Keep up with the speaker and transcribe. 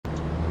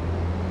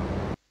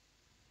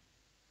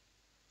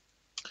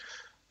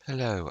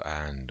Hello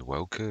and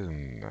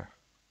welcome.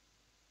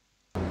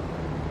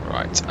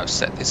 Right, I've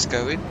set this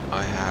going.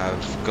 I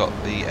have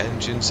got the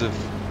engines of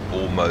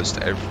almost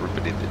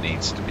everybody that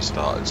needs to be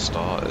started.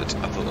 I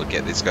thought I'd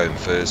get this going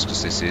first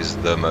because this is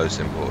the most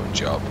important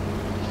job.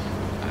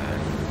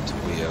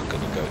 And we are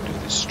going to go do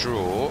the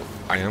straw.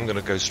 I am going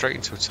to go straight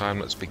into a time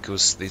lapse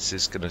because this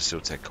is going to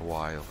still take a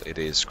while. It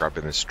is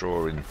grabbing the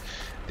straw in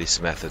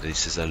this method.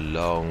 This is a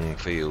long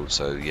field,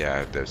 so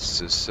yeah,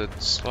 this is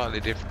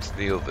slightly different to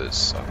the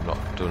others. I've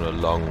not done a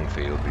long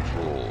field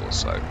before,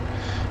 so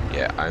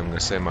yeah, I'm going to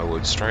say my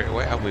words straight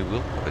away and we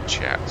will have a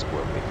chat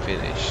when we're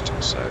finished.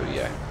 So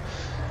yeah,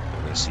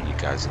 I'm going to see you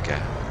guys and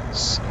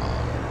gals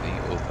on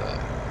the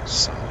other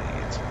side.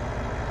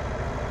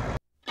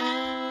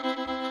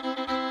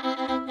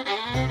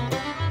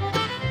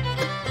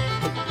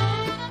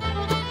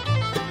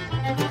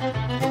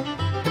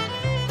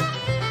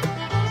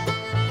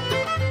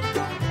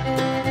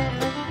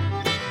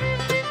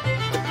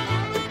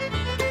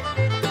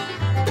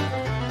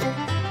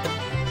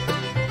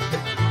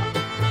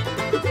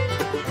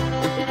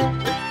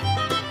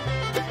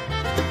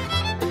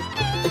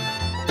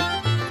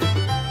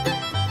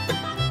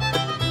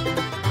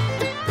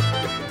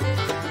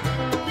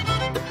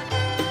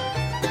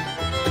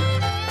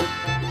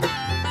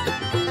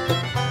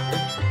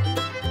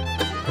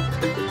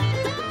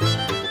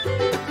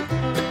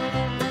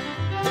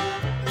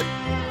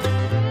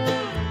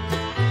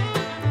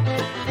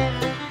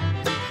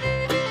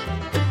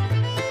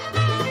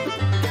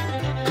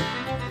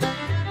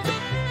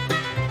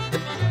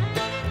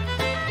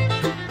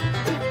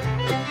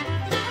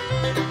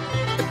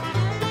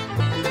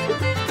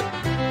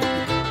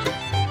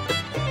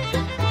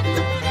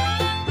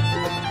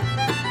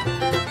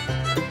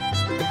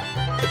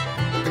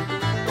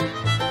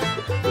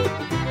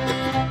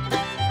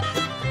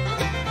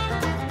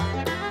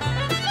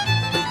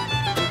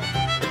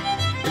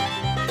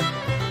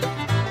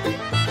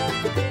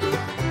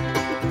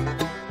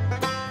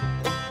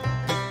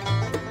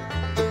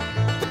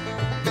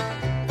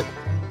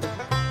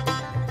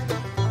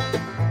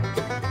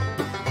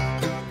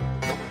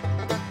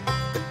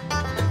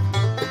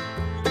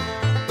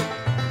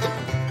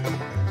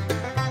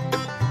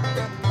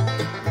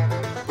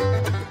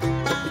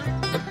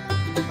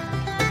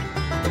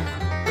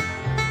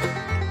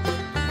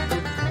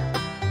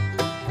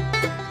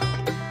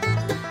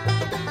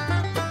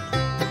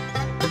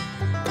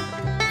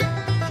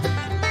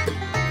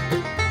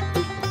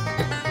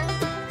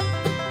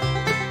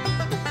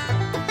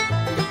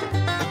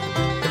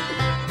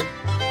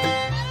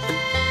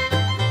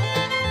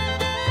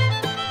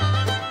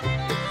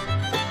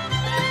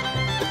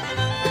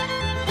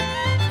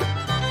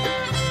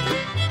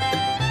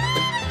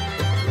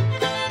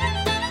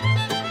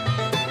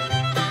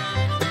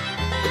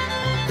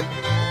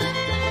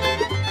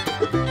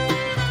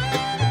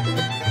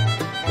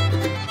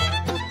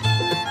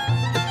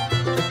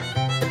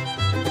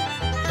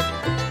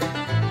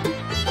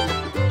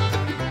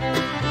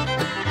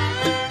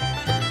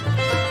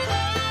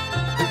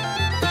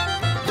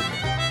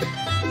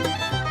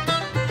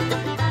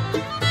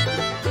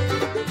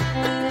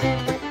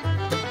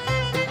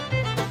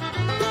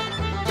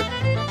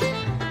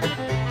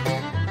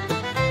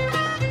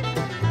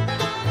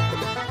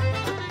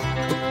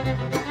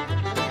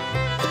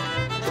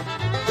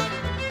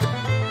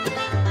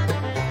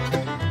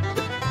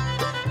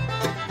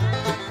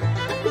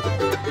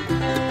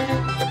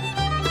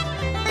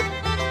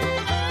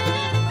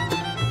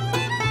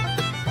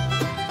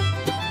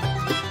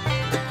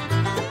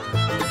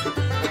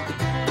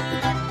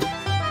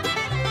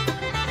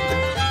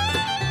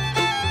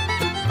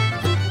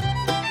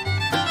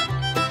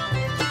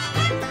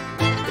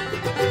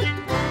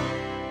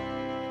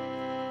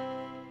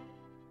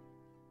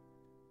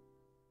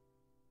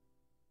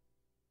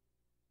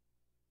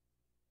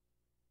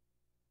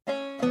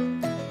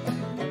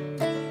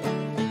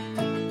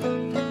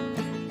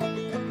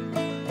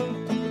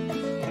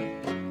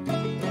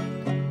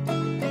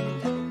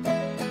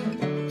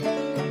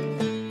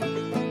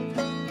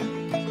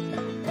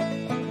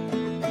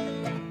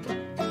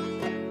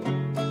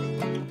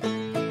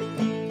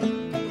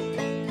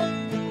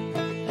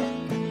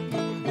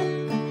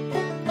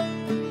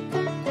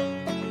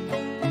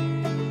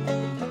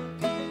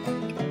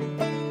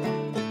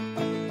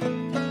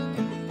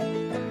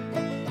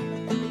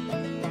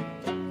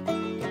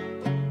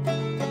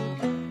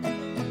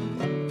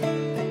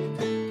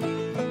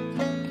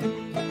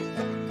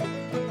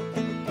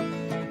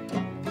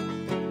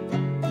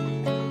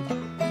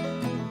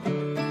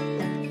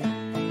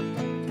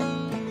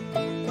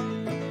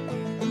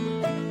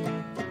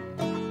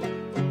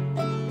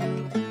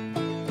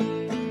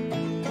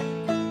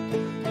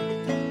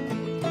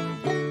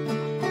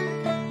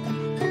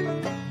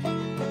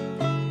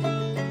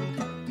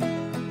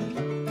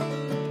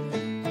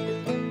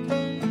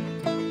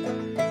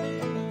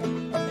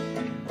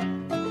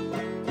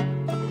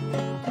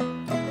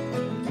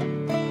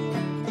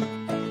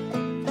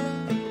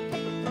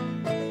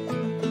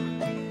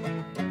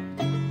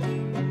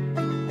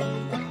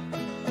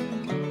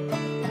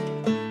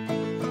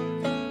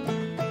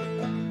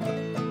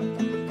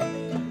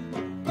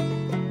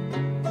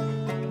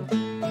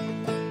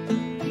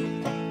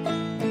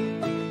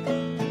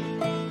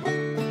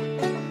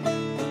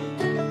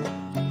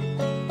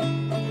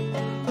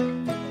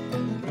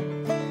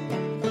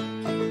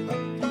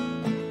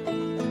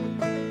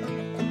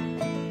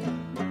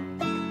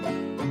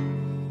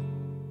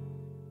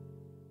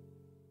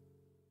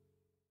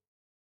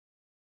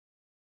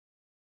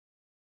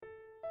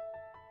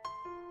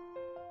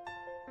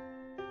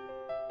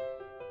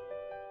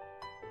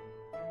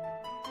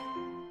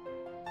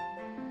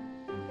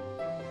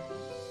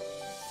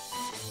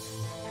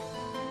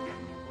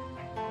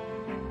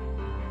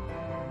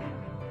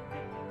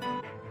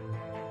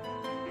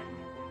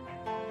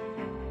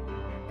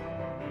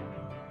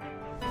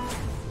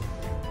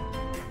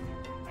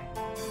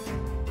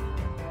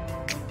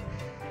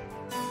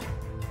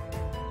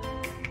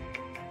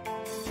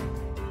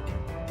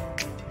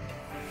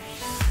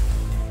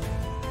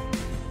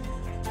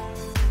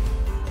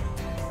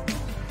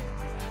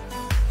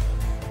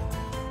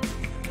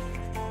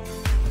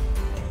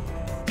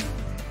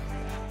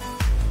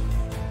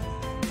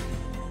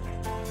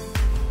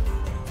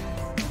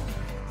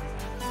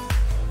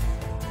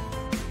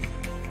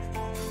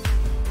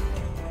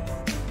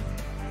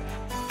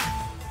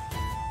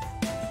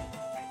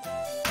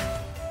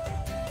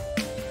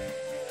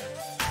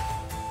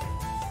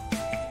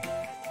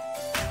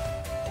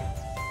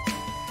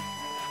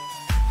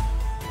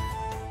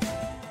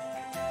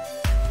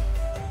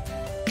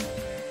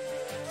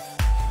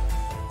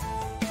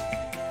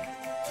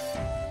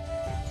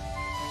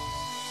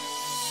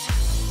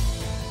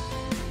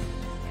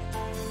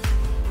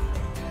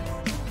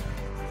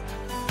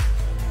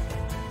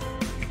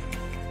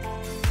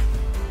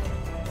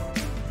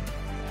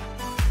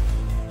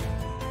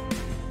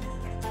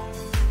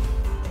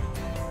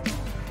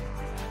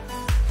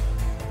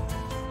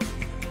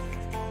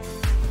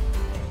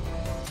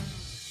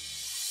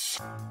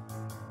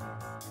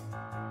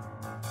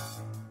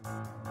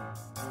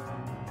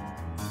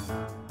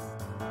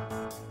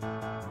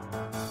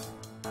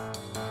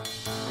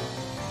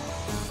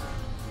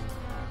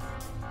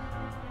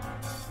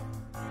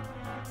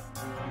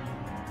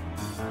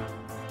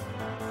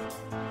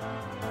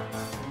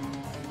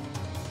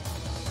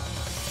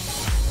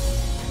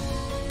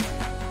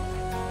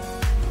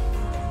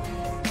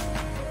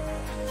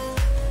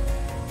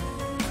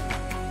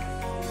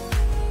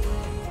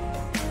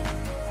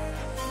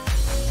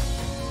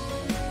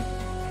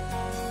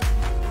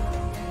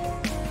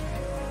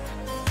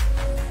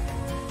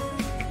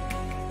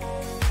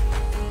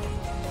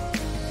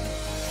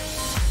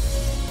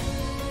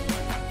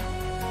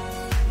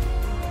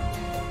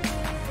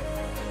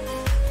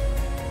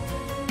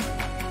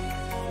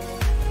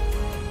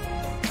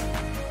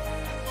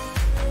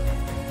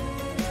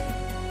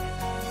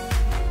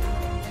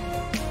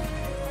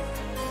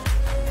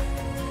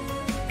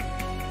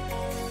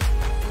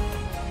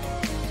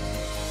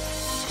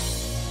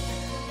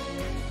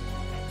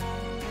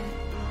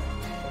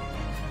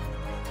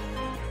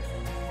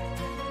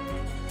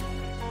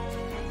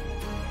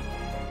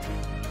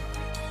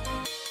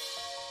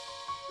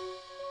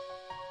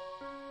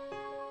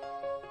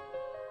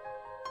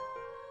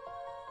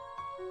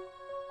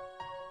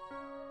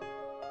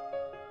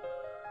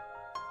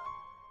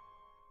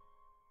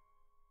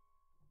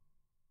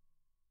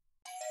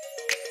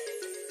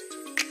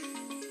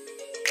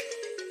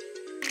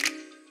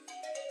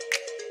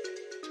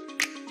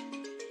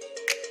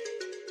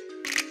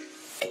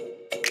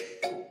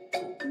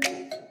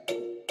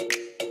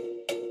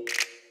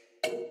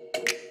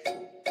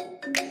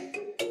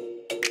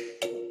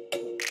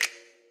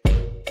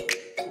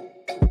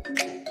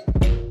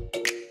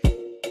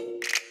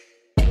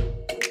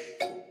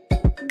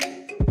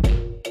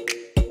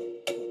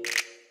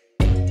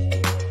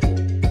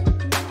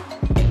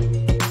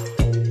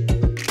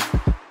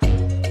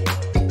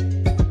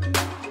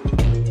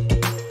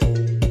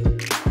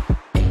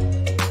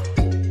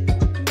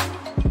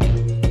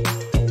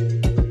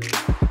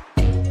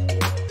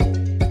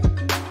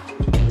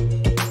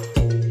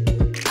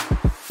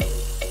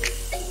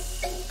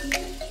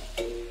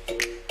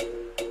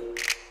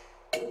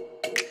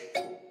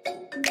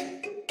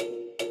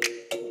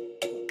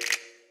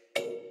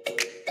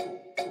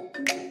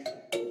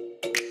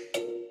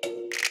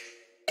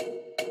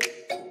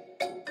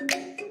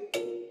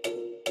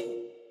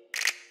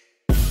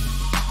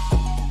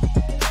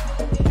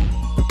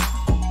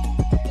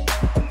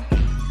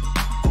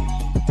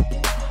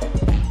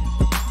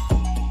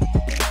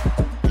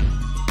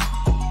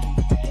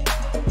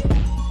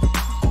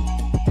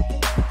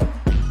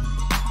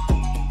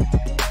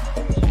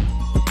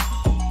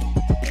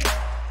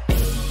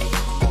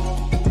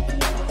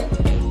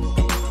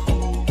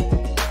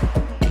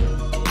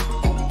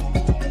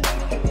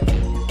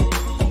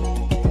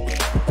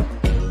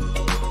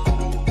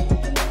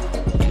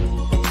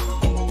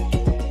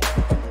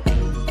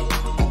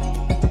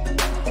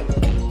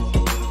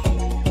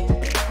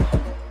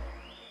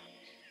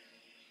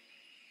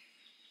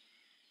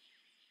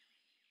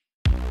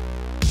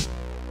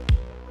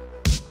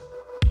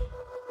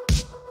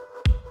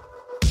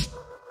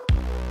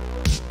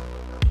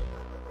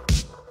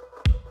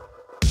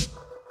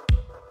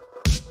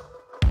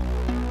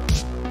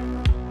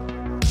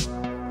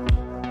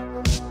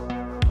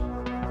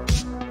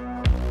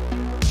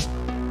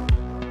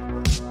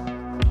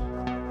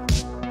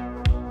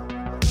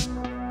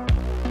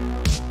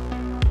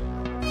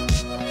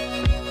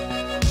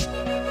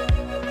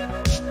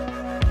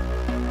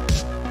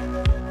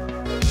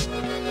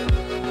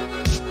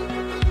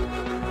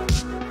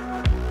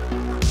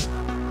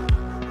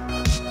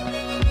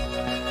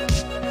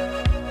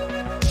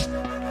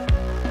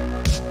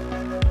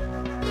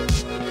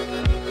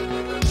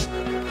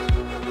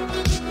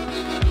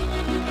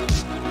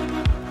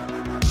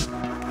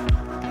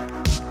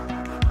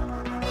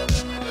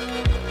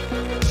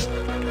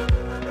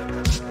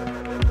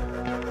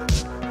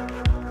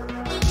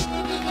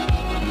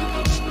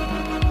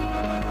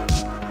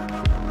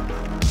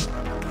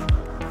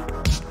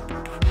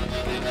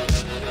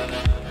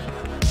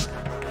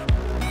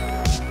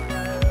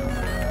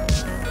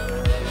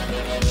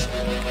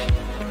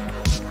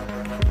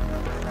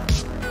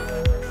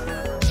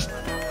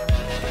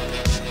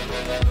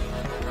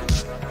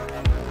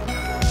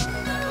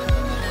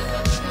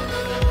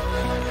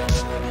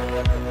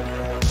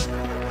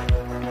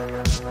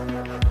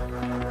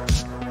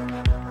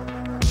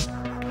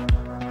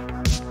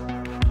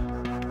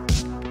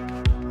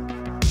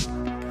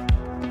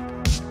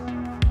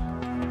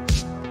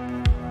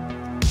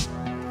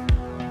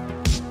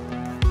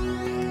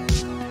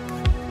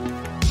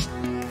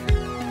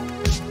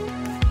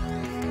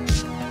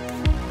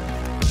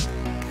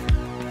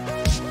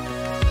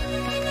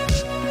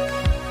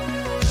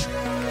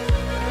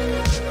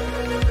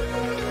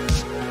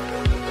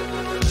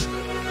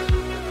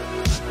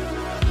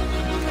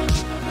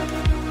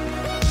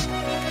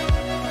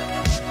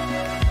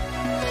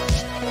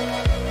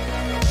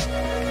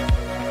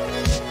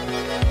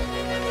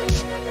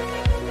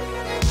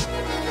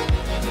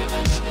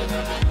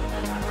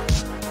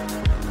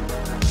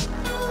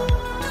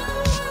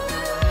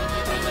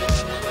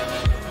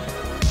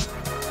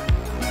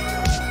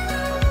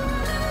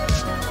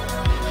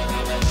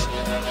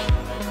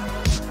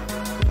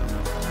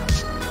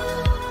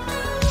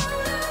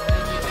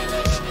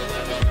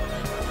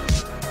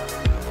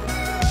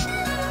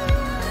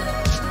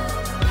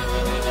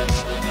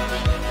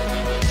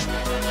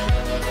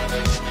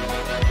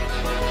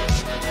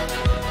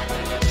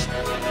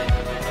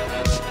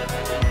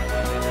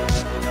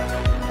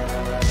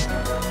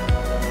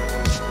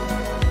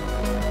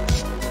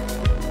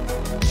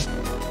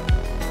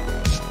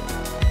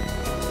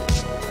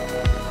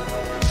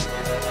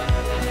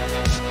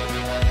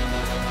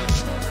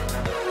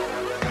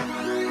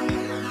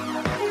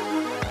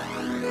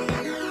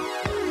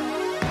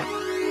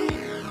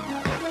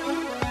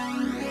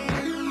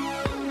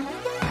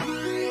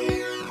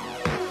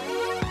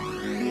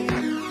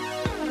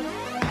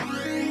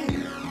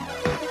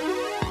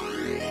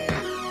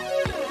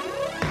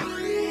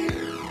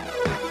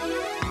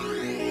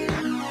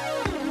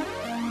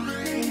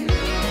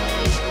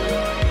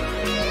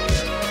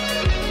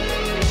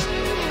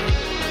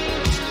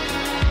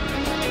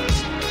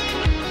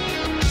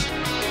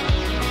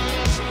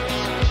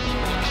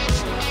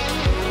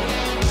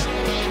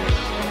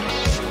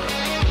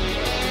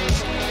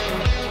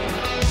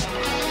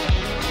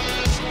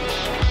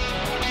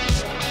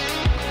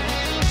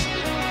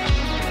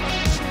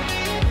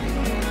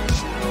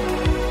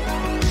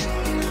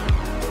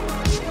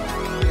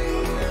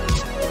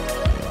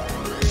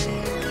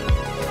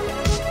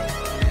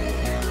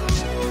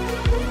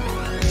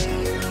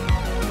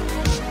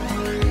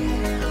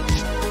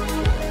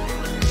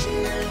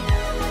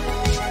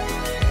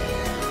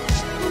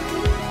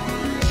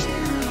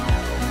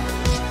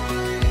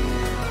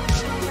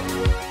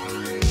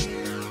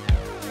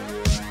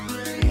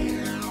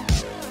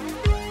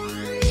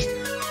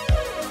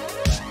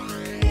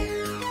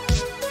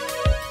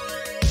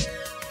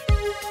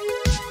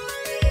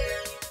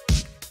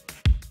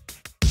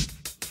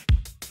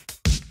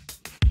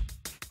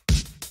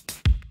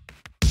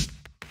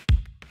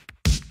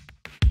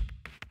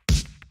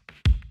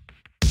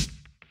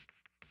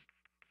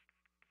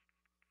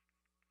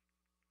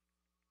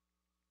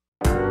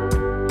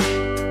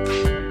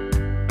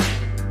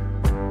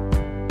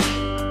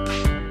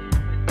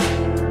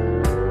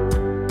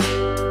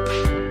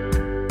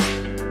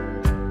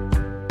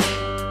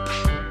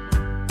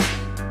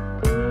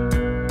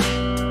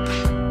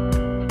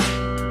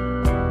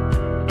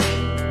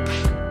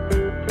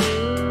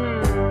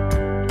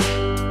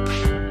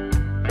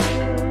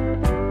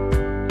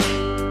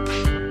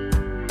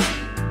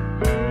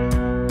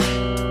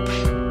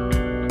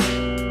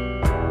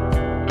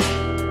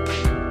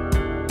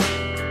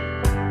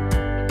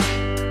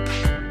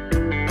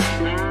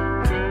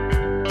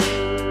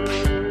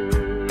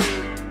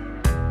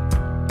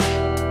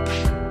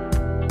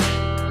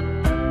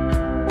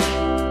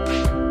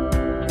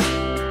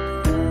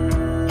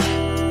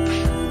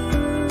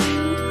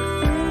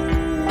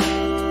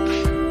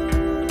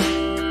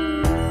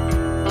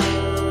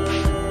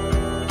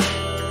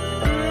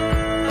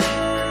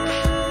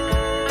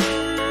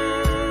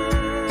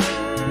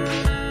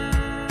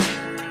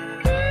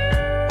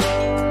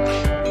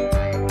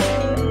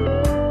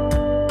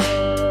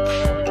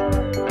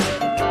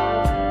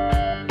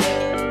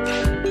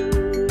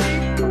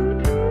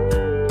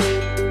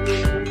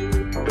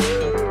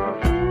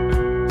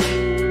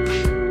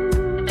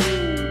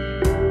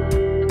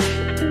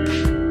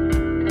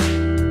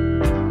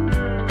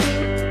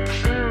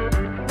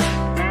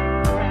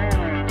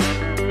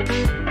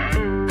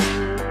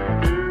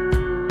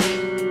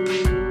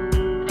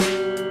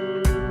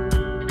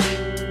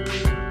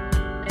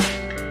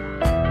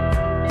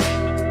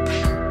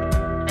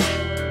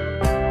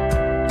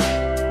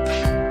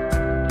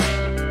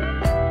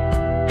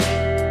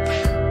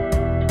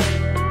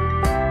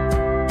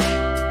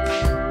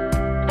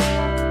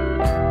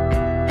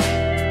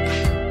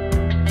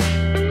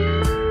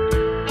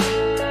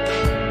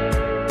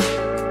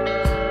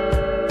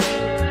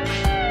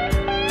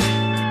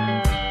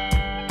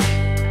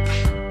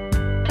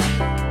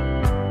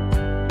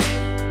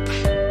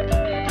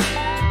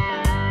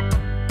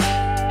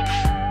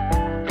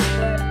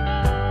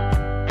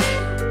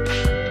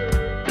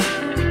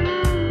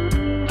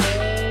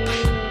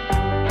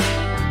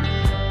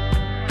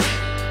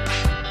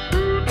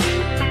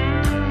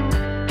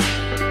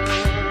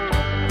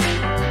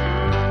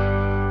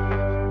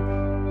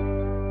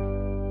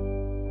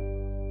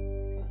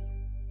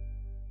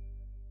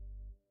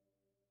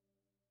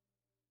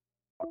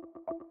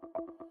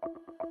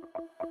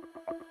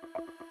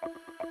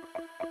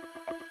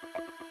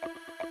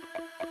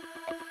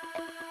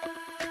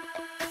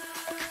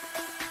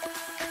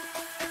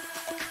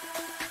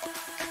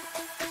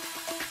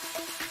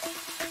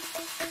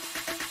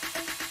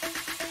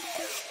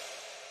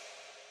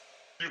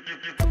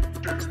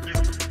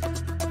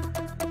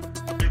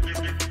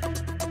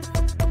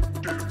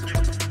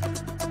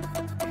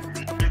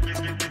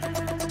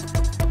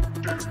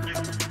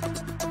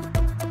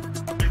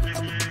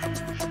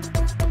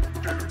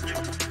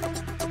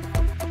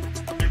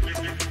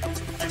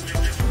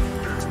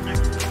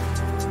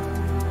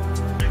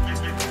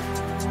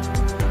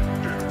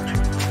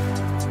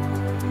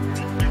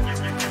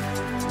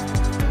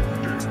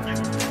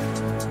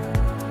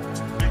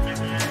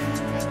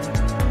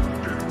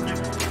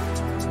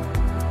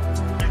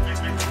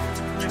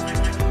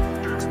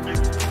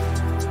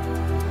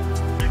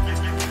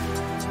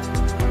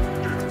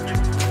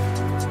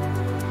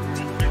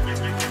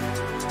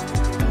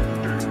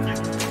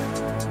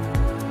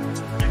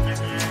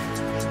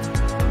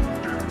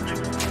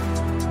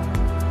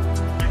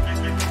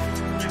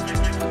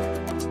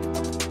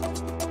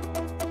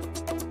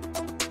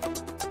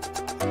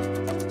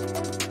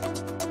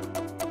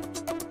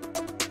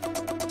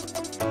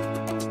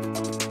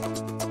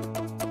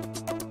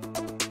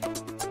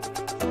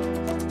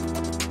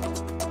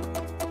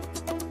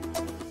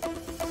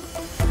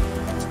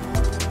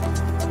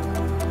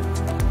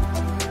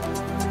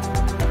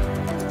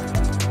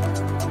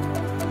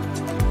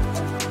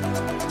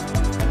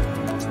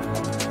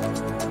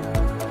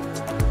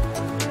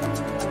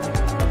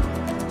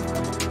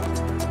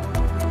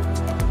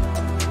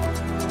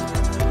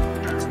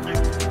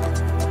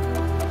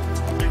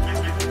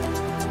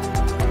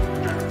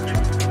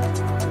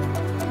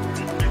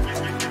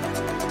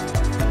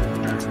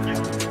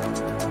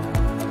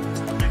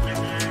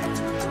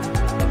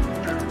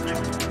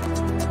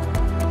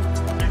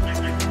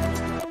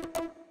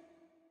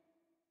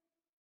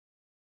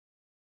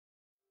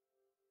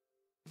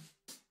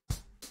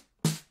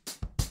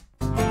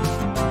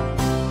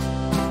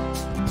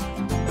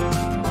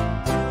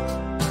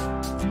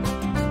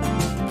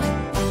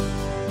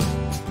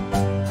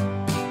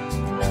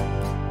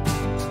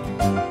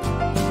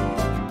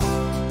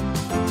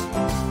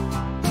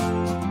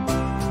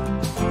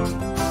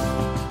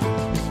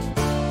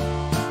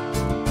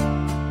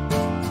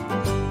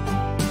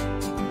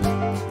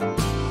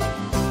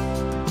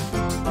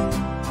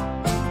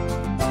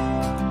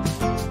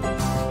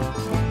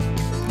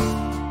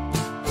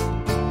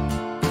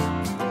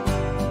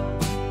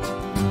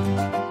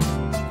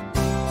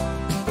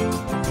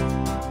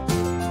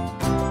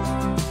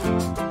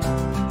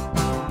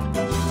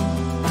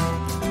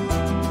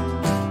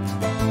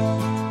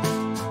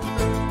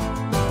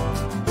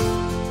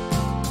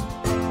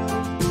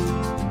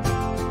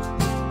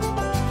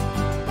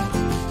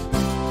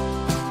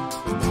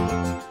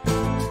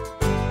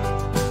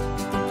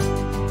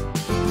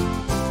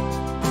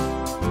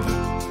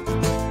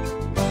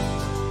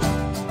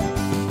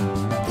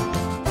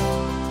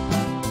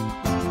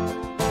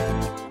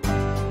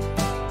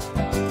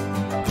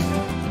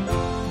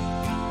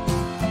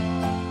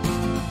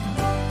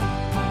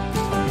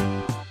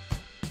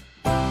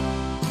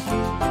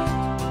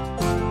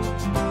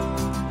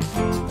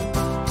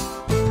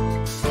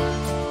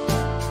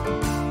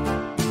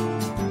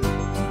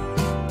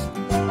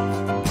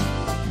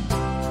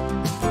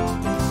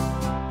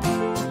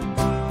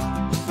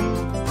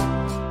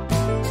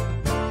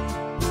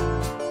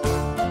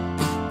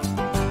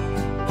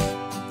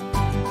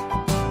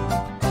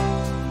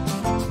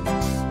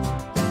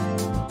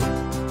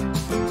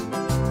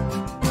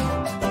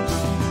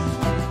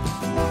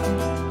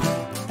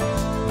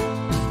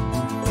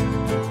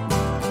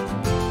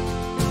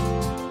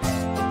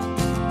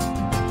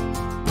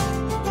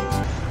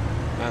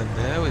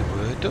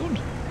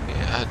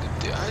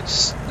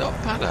 It's not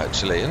bad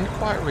actually, and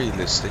quite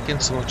realistic in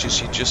so much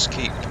as you just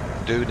keep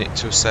doing it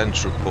to a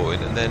central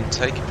point and then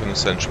take it from the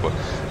central point.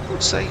 I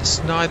would say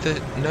it's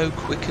no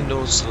quicker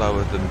nor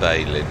slower than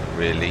baling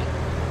really,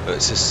 but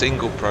it's a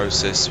single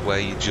process where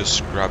you're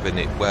just grabbing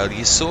it. Well,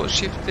 you sort of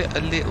shift it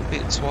a little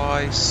bit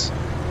twice,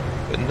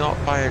 but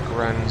not by a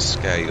grand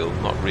scale,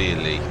 not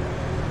really.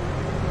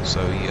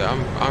 So yeah,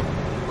 I'm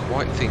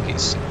quite think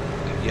it's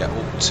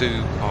up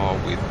to par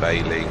with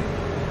baling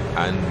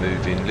and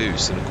moving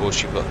loose, and of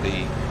course you've got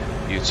the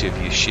beauty of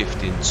you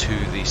shifting to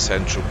the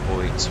central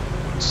point.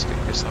 Stick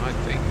this, I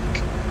think,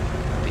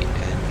 at the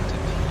end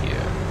of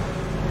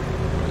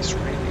here. It's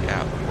really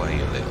out of the way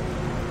a little.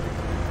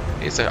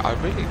 I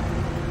really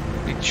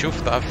be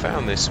chuffed that I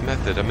found this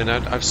method. I mean,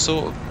 I've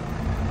sort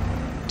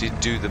of did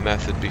do the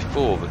method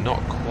before, but not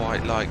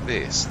quite like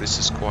this. This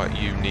is quite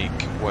a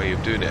unique way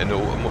of doing it, and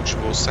a much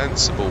more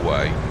sensible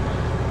way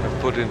of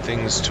putting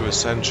things to a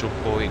central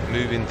point,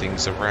 moving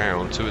things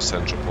around to a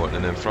central point,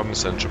 and then from a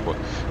central point,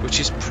 which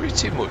is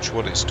pretty much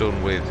what it's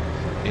done with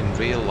in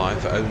real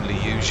life, only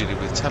usually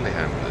with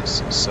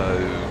telehandlers. So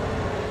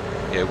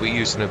yeah, we're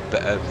using a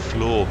better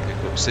floor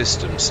pickup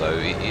system, so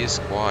it is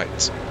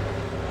quite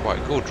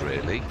good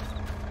really.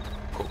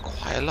 Got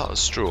quite a lot of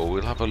straw.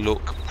 We'll have a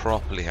look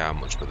properly how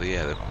much, but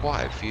yeah, there are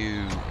quite a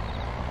few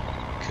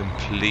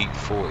complete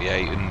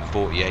 48 and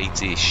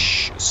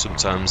 48-ish.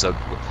 Sometimes I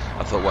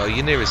thought, well,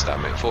 you're nearest that,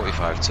 mate,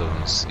 45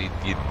 tons.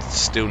 You'd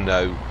still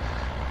know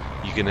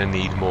you're going to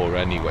need more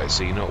anyway,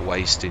 so you're not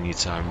wasting your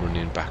time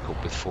running back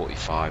up with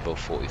 45 or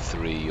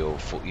 43 or,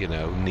 you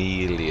know,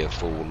 nearly a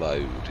full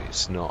load.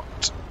 It's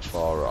not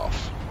far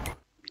off.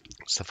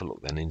 Let's have a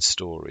look then in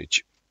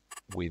storage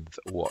with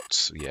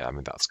what, yeah, I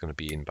mean, that's going to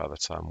be in by the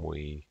time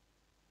we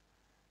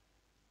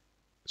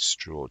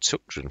straw.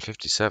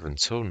 257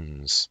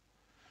 tons.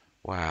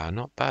 Wow,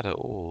 not bad at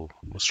all.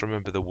 Must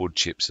remember the wood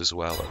chips as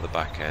well at the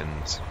back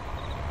end.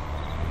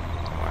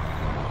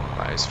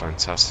 That is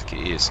fantastic,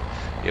 it is.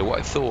 Yeah, what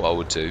I thought I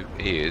would do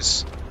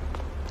is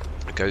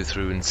go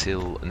through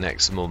until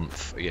next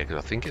month. Yeah,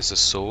 because I think it's a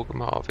sorghum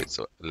harvest.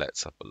 So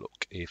let's have a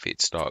look. If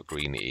it's dark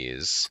green, it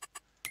is.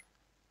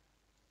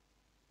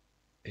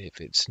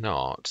 If it's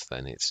not,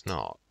 then it's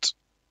not.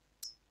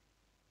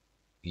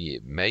 Yeah,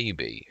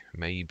 maybe.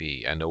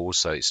 And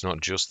also, it's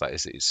not just that,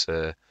 is it? It's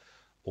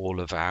all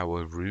of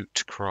our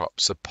root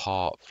crops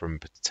apart from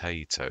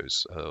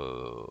potatoes.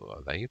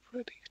 Are they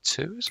ready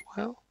too as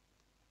well?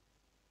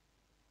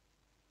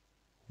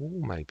 Oh,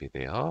 maybe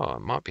they are.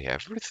 It might be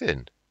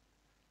everything.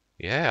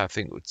 Yeah, I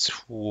think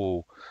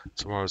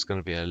tomorrow's going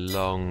to be a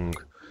long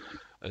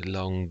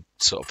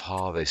sort of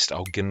harvest.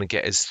 I'm going to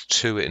get us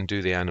to it and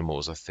do the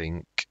animals, I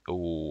think.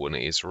 Oh, and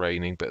it is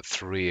raining, but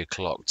 3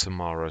 o'clock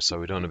tomorrow, so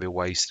we don't want to be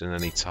wasting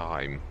any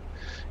time.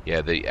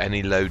 Yeah,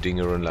 any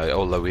loading or unloading,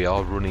 although we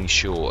are running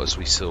short, as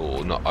we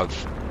saw.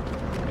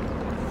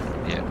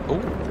 Yeah. Oh,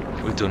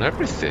 we've done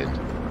everything.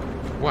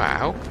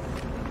 Wow.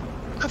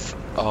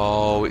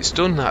 Oh, it's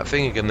done that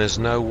thing again. There's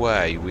no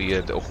way. We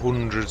had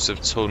hundreds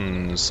of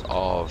tons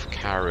of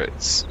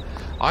carrots.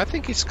 I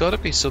think it's got to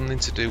be something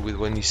to do with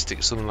when you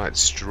stick something like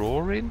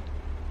straw in.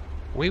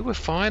 We were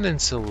fine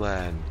until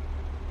then.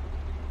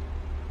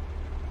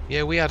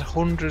 Yeah, we had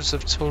hundreds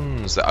of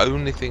tons. The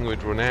only thing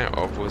we'd run out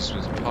of was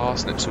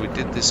parsnips. So we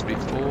did this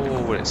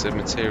before when it said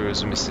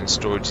materials are missing,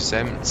 storage is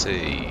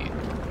empty.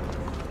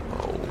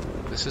 Oh,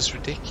 this is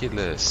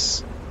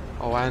ridiculous.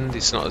 Oh, and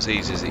it's not as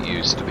easy as it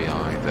used to be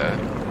either.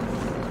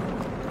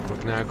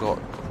 We've now got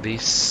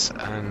this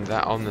and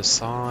that on the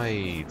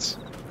side.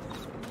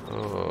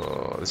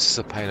 Oh, this is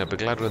a pain. I'll be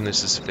glad when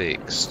this is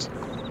fixed.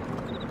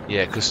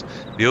 Yeah, because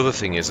the other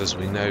thing is, as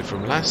we know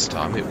from last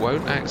time, it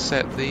won't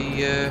accept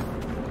the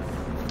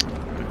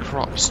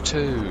crops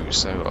too.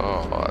 So,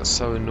 oh, that's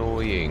so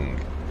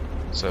annoying.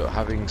 So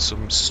having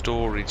some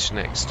storage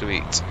next to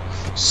it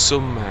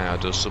somehow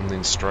does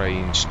something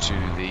strange to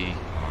the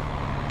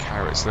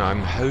carrots. Now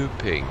I'm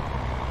hoping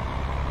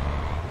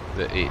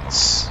that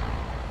it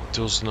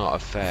does not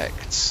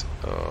affect.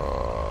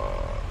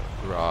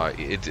 Right,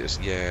 it is.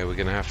 Yeah, we're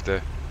gonna have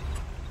to.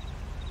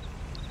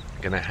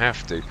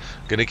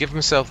 Gonna give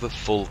myself the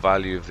full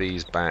value of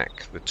these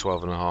back, the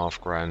 12.5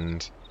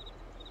 grand.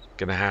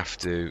 Gonna have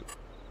to,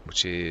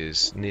 which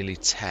is nearly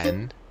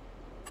 10.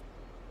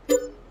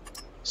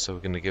 So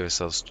we're gonna give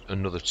ourselves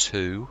another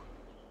 2.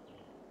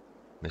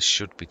 This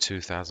should be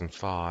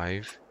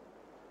 2005.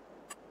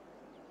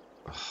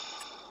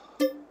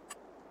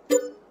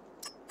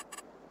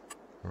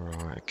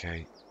 Right,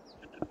 okay.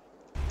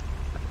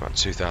 About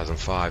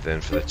 2005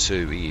 then for the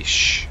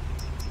 2-ish.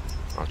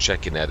 I'll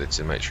check in edit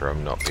to make sure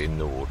I'm not being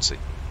naughty.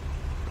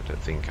 I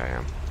don't think I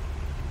am.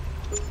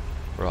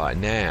 Right,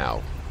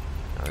 now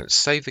let's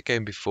save the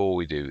game before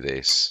we do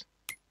this.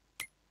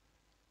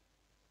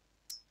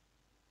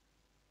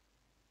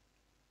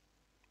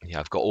 Yeah,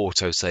 I've got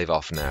auto save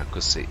off now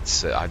because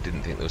it's. I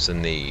didn't think there was a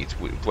need.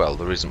 Well,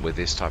 there isn't with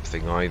this type of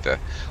thing either.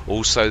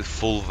 Also,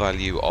 full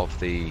value of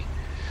the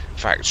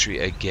factory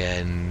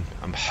again.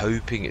 I'm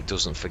hoping it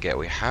doesn't forget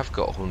we have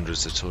got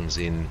hundreds of tons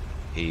in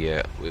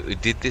here. We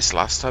did this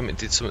last time. It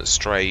did something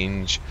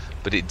strange,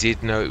 but it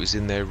did know it was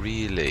in there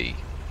really.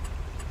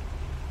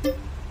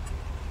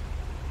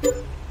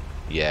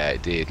 Yeah,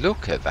 it did.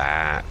 Look at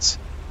that.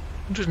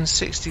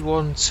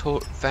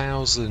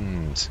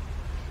 161,000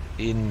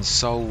 in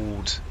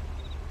sold.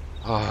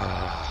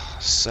 Ah,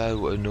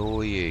 so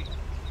annoying.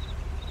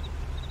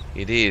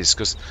 It is,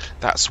 because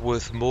that's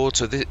worth more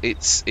to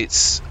this.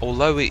 It's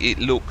although it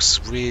looks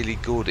really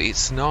good,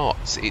 it's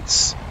not.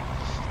 It's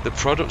the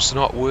product's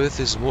not worth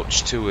as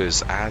much to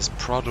us as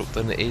product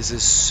than it is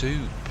as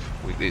soup.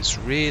 It's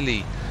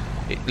really,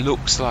 it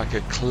looks like a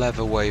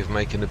clever way of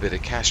making a bit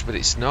of cash, but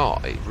it's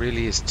not. It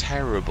really is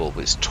terrible.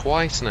 It's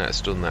twice now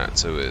it's done that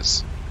to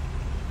us.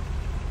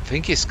 I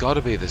think it's got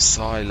to be the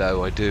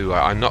silo.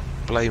 I'm not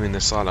blaming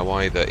the silo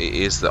either. It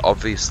is that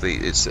obviously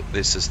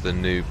this is the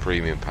new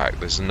premium pack.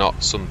 There's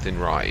not something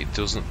right. It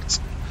doesn't.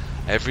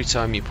 Every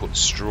time you put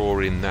straw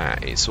in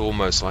that, it's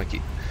almost like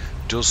it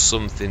does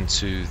something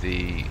to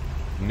the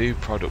new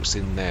products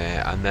in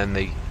there, and then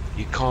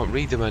you can't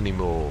read them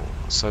anymore.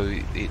 So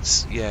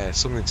it's, yeah,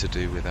 something to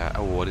do with that.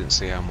 Oh, I didn't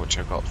see how much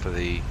I got for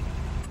the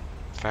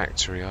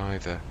factory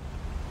either.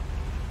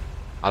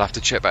 I'll have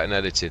to check that in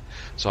editing.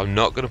 So I'm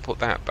not going to put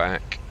that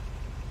back.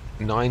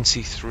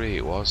 93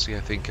 it was,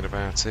 yeah, thinking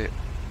about it.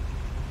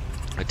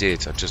 I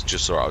did, I just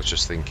saw it, I was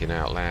just thinking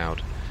out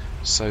loud.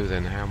 So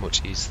then how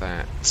much is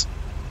that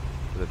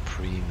for the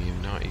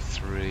premium?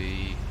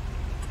 93,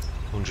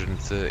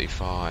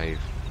 135.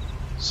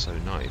 So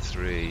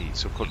 93,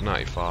 so we'll call it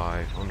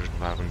 95,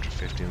 105,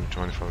 150,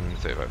 125,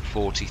 130, about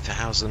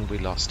 40,000 we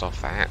lost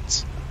off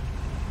that.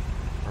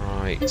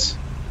 Right.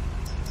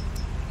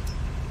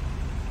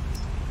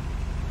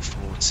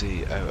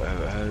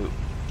 40,000.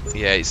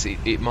 Yeah,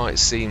 it might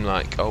seem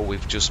like, oh,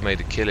 we've just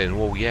made a killing.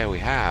 Well, yeah, we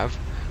have.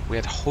 We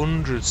had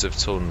hundreds of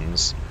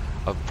tons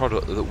of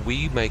product that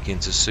we make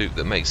into soup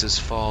that makes us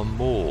far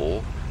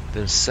more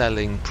than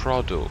selling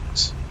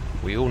product.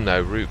 We all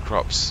know root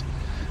crops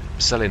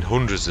selling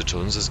hundreds of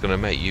tons is going to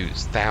make you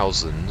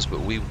thousands,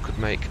 but we could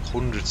make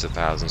hundreds of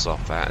thousands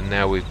off that, and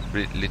now we're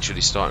literally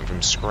starting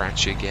from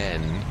scratch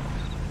again.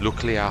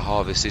 Luckily our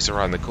harvest is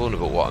around the corner,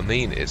 but what I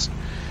mean is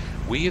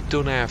we have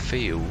done our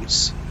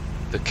fields,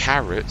 the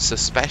carrots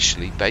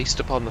especially, based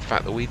upon the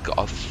fact that we've got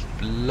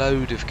a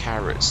load of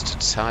carrots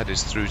to tide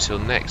us through till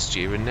next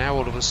year, and now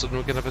all of a sudden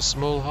we're going to have a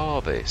small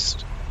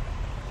harvest.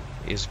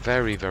 It is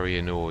very, very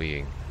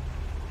annoying.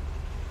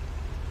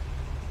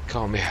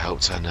 Can't be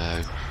helped, I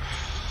know.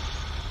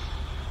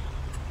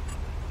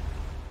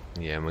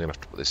 Yeah, and we're going to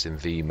have to put this in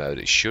V mode.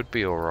 It should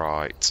be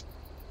alright.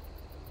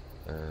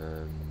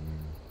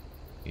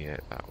 Yeah,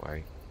 that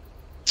way.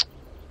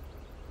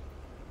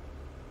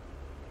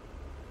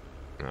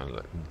 Now,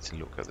 need to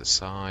look at the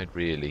side,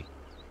 really.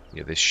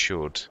 Yeah, this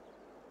should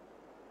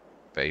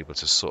be able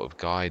to sort of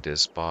guide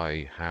us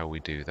by how we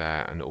do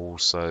that, and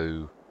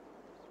also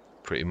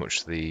pretty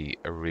much the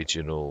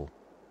original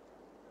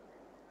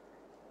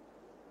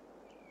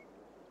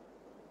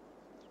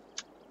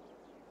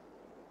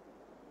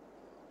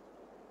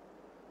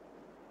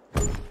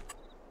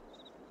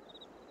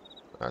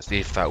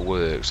if that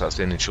works. That's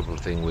the only trouble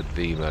thing with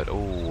V mode.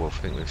 Oh, I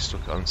think we've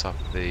stuck it on top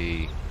of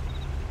the...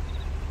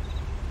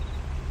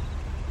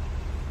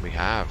 We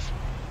have.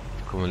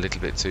 We've come a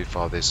little bit too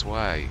far this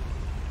way.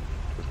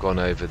 We've gone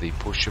over the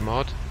pusher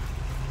mod.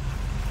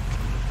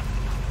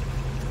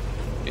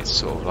 It's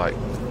sort of like...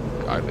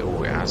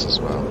 Oh, it has as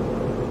well.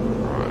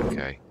 Right,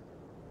 okay.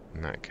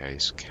 In that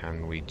case,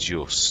 can we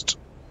just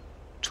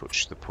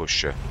touch the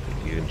pusher?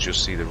 You can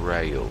just see the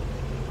rail.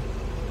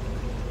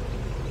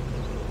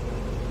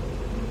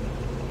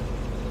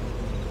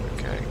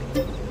 Okay.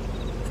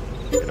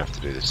 You're going to have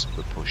to do this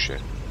with the pusher.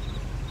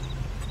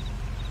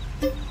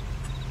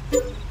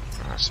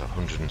 Right, so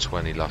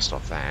 120 lost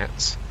off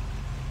that.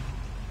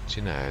 Do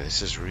you know,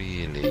 this is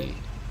really...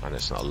 I know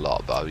it's not a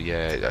lot, but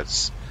yeah,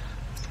 that's...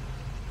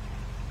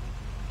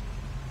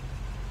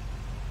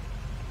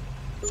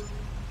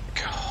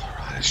 God,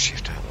 right, let's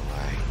shift out of the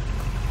way.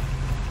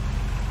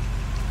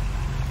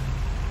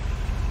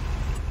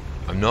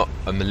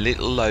 I'm a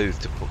little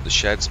loath to put the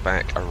sheds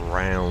back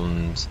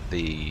around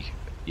the...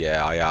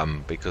 Yeah, I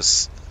am,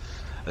 because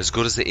as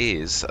good as it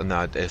is, and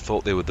I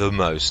thought they were the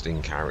most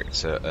in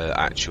character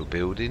actual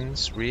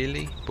buildings,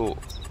 really, but...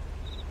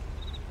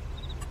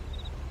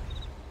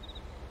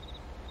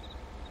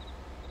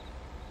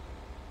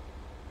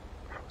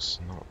 That's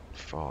not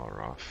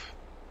far off.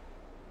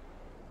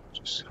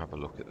 Just have a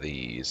look at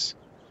these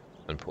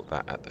and put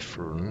that at the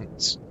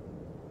front.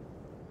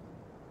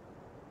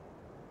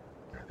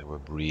 They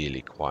were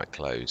really quite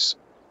close.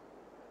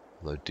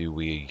 Although do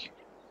we...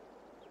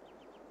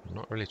 I'm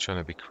not really trying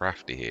to be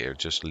crafty here,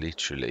 just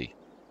literally.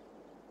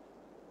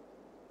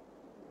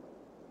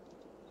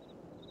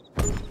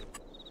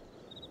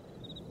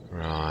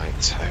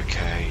 Right,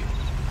 okay.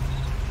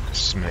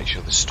 Just make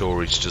sure the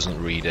storage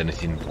doesn't read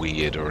anything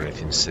weird or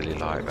anything silly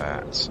like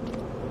that.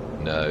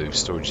 No,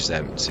 storage is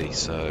empty,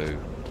 so...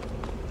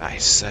 That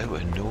is so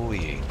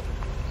annoying.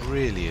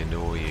 Really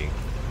annoying.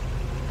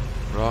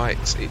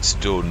 Right, it's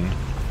done.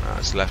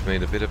 That's left me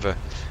in a bit of a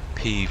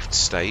peeved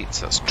state.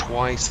 That's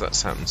twice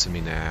that's happened to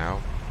me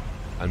now.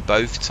 And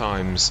both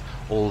times,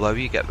 although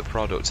you get the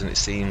product and it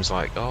seems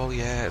like, oh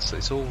yeah,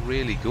 it's all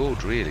really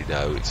good, really.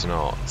 No, it's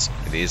not.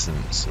 It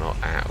isn't. It's not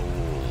at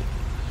all.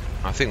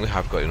 I think we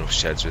have got enough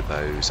sheds with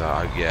those.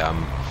 Yeah,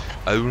 I'm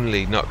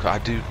only not... I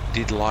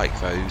did like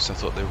those. I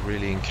thought they were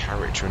really in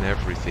character and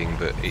everything,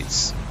 but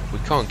it's... We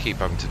can't keep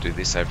having to do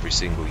this every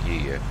single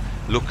year.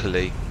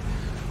 Luckily,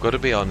 got to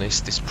be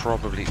honest, it's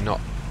probably not...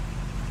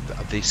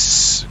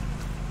 This...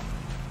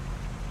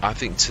 I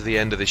think to the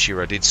end of this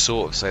year, I did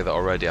sort of say that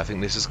already. I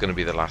think this is going to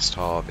be the last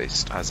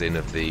harvest, as in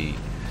of the...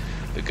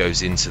 that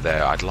goes into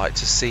there. I'd like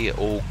to see it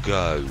all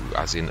go,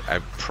 as in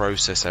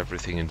process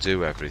everything and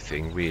do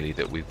everything really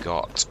that we've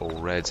got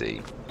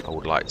already. I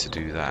would like to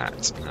do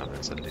that. Now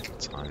there's a little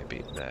tiny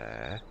bit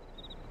there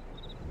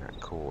in that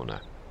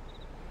corner.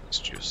 Let's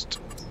just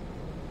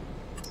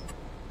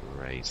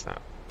raise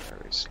that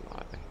very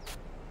slightly.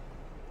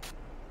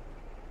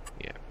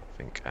 Yeah, I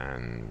think,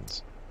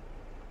 and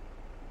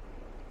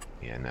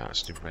yeah, now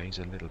actually raise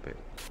a little bit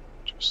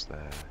just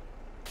there.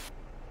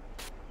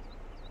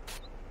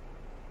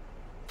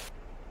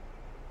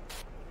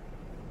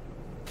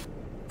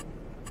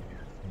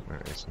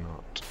 That is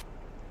not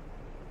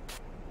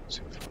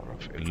too far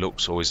off.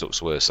 It always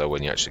looks worse though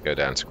when you actually go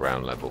down to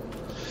ground level.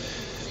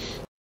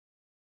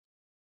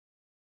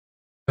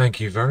 Thank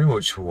you very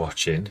much for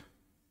watching.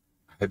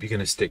 I hope you're going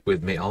to stick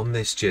with me on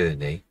this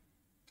journey.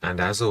 And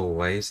as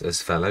always,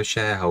 as fellow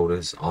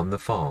shareholders on the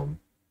farm,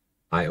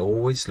 I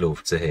always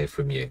love to hear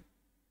from you.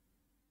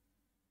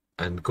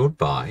 And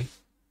goodbye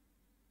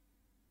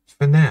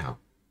for now.